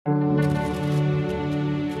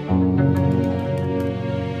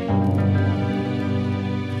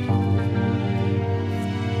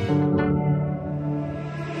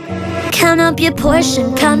Count up your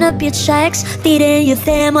portion, count up your checks, feeding your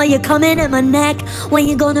fam while you're coming at my neck. When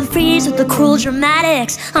you gonna freeze with the cruel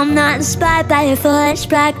dramatics? I'm not inspired by your foolish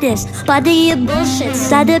practice. Body your bullshit,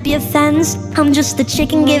 set up your fence. I'm just the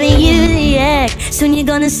chicken giving you the egg. Soon you're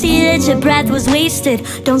gonna see that your breath was wasted.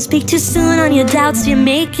 Don't speak too soon on your doubts, you're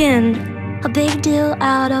making a big deal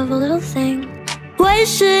out of a little thing. Why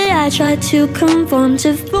should I try to conform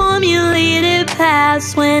to formulated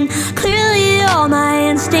paths when clearly all my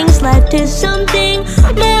instincts led to something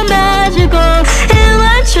more magical? Am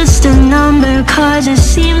I just a number? Cause it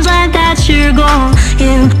seems like that's your goal.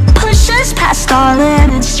 You push us past our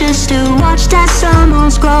limits just to watch that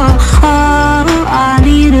summons grow. Oh, I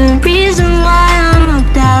need a reason why I'm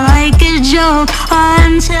looked at like a joke,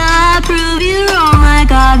 until I prove you wrong,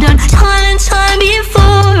 like I've done time and time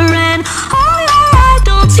before. And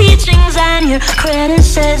teachings and your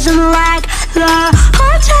criticism lack the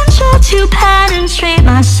potential to penetrate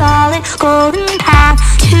my solid golden path.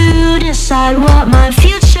 To decide what my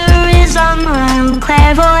future is on my own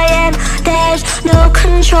clairvoyant. There's no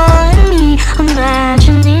control in me,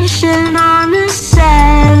 imagination on the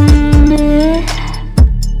sand.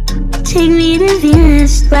 Take me to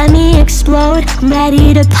Venus, let me explode. I'm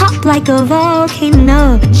ready to pop like a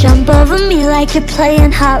volcano. Jump over me like you're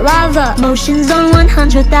playing hot lava. Motions on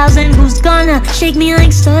 100,000, who's gonna shake me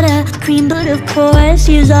like soda cream? But of course,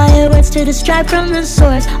 use all your words to distract from the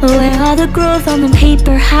source. Where all the growth on the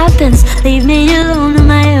paper happens, leave me alone in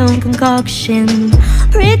my own concoction.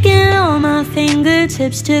 Breaking all my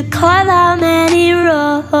fingertips to carve out many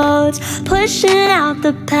roads, pushing out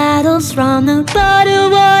the paddles from the boat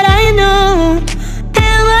of what I know.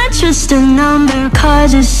 Am I just a number?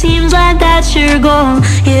 Cause it seems like that's your goal.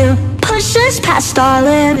 You push us past our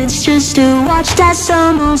limits just to watch that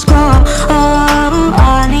summons grow. Oh,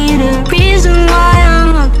 I need a reason why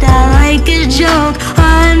I'm looked at like a joke,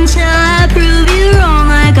 until I prove you wrong,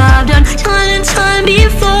 like I've done time and time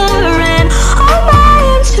before. And all my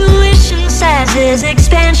intuition says is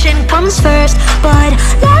expansion comes first, but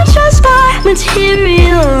not just by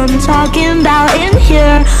material. I'm talking about in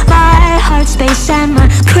here. My heart space and my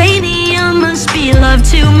cranium must be love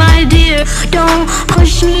to my dear. Don't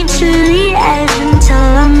push me to the edge until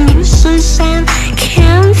I'm useless and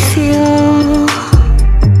can't feel.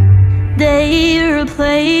 They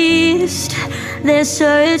replaced their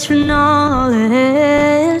search for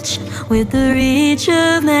knowledge with the reach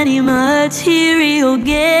of many material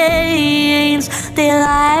gains. They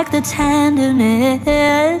lack the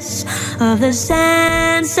tenderness of the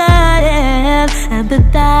sensitive,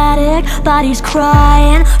 empathetic bodies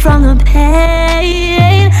crying from the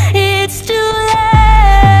pain. It's too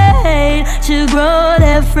late to grow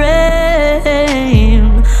their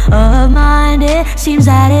frame of mind. It seems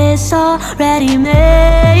that it's already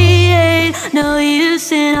made. No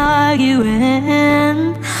use in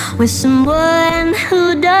arguing with someone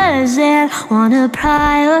who doesn't wanna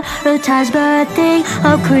prioritize birthing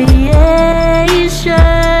of creation.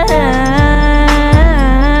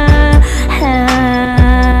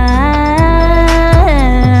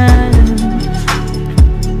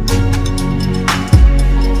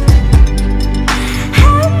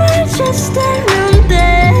 Am I just a number?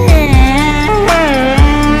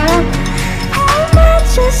 Am I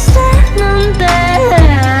just a number?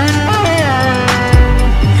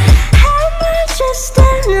 Just a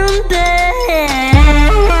number.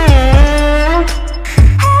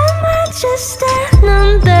 Am I just a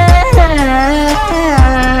number?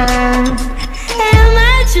 Am I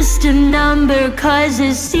just a number? Cause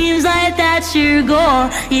it seems like that's your goal.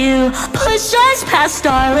 You push us past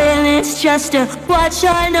our limits just to watch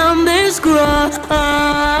our numbers grow.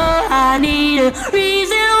 Oh, I need a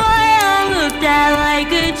reason why I'm looked at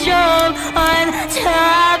like a joke, until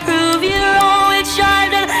I prove you wrong, which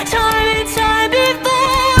I've done time and time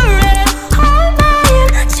before. And all my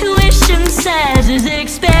intuition says is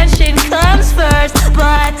expansion comes first,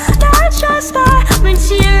 but not just by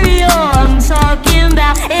material. I'm talking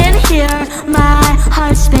about in here. My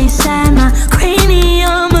heart space and my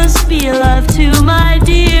cranium must be love to my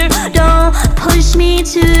dear. Don't push me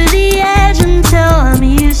to the edge until I'm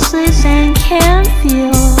useless and can't feel.